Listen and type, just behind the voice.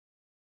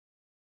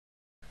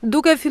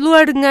Duke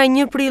filluar nga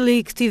 1 prilli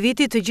i këtij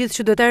viti, të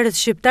gjithë qytetarët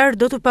shqiptar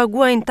do të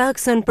paguajnë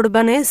taksën për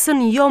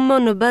banesën jo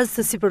më në bazë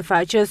të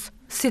sipërfaqes,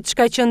 siç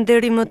ka qenë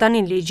deri më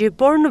tani ligji,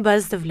 por në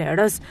bazë të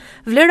vlerës.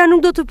 Vlera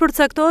nuk do të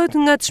përcaktohet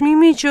nga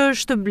çmimi që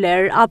është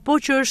bler apo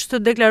që është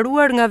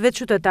deklaruar nga vetë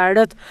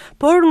qytetarët,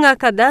 por nga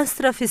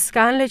kadastra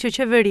fiskale që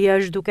qeveria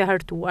është duke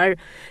hartuar.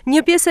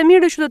 Një pjesë e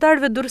mirë e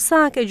qytetarëve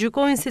durrsakë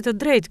gjykojnë si të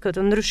drejtë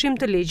këtë ndryshim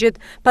të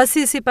ligjit,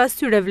 pasi sipas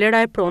tyre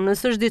vlera e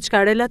pronës është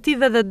diçka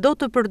relative dhe do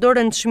të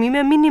përdoren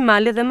çmime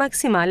minimale dhe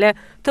maksimale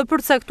të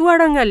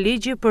përcaktuara nga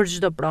ligji për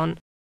çdo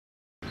pronë.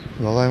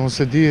 Vallai unë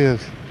se di,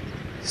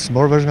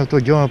 s'mor vesh nga këto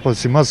gjëra, po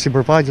si mas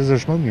sipërfaqes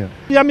është më mirë.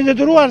 Jam i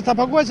detyruar ta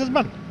paguaj se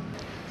s'bën.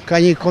 Ka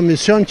një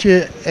komision që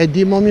e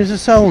di më mirë se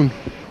sa unë.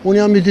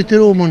 Unë jam i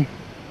detyruar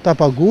ta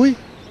paguaj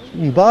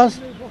në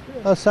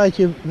bazë asaj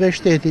që vesh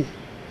shteti.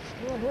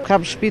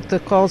 Kam shtëpi të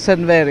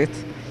kohën verit.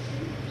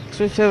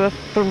 Kështu që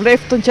për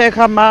vleftën që e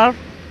kam marrë,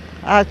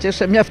 aq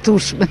është e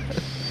mjaftueshme.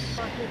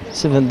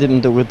 Se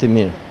vendim duket i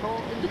mirë.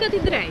 Duket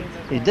i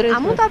drejtë. I drejtë.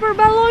 A mund ta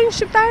përballojnë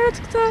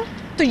shqiptarët këtë?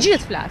 Të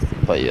gjithë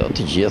flasin. Po jo,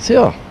 të gjithë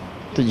jo.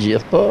 Të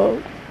gjithë, po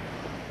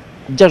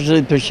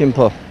 60%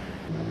 po.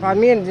 Pa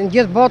mirë, në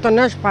gjithë botën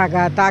është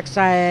paga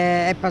taksa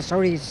e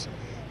pasurisë.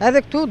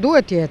 Edhe këtu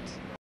duhet jetë.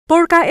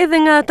 Por ka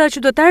edhe nga ata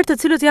qytetarë të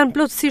cilët janë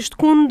plotësisht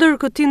kundër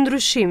këtij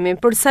ndryshimi,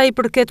 për sa i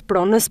përket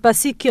pronës,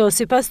 pasi kjo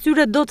sipas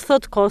tyre do të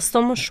thotë kosto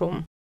më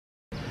shumë.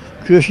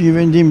 Ky është një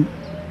vendim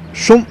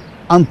shumë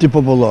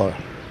antipopullar.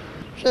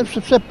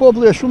 Sepse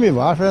populli është shumë i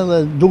varfër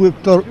dhe duke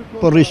këto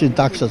po rrisin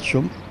taksat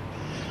shumë.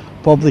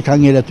 Populli ka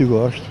ngel aty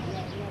ku është.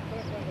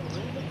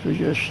 Kështu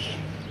që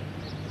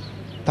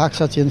është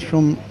taksat janë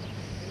shumë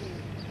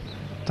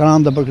të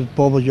rënda për këtë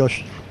popull që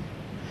është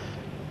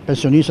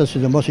pensionistat,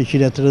 sidomos i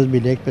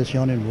 130.000 lekë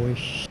pensionin muaj.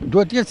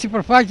 Duhet jetë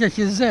sipërfaqja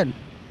që zën.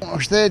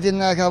 Shteti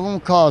na ka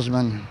vënë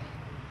kazmën.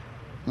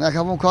 Na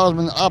ka vënë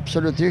kazmën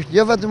absolutisht,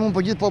 jo vetëm unë,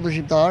 por gjithë populli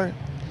shqiptar.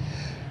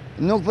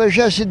 Nuk po e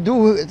sheh si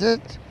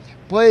duhet,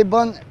 po e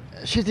bën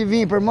si t'i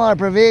vinë për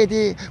marë për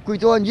veti,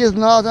 kujtojnë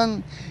gjithë natën,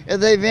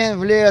 edhe i vjen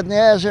vlerat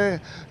nesër,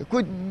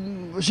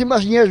 si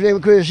mas njerëzve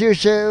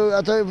kryesisht që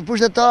ato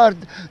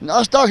pushtetarët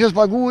as taksës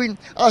paguajnë,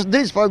 as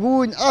dritë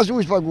paguajnë, as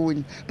ujë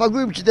paguajnë.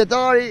 Paguajnë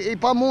qytetari i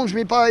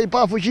pamundshëm, i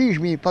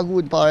pafuqishëm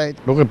paguajnë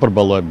paret. Nuk e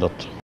përballojmë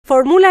dot.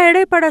 Formula e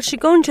re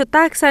parashikon që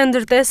taksa e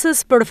ndërtesës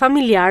për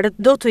familjarët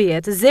do të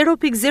jetë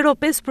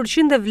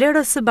 0,05% e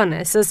vlerës së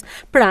banesës.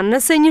 Pra,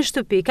 nëse një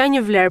shtëpi ka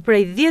një vlerë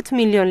prej 10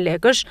 milion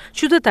lekësh,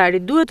 qytetari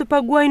duhet të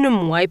paguajë në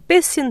muaj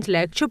 500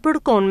 lekë që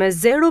përkon me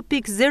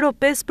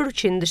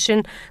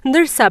 0,05%,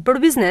 ndërsa për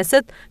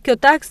bizneset, kjo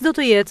taksë do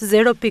të jetë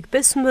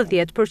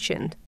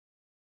 0,15%.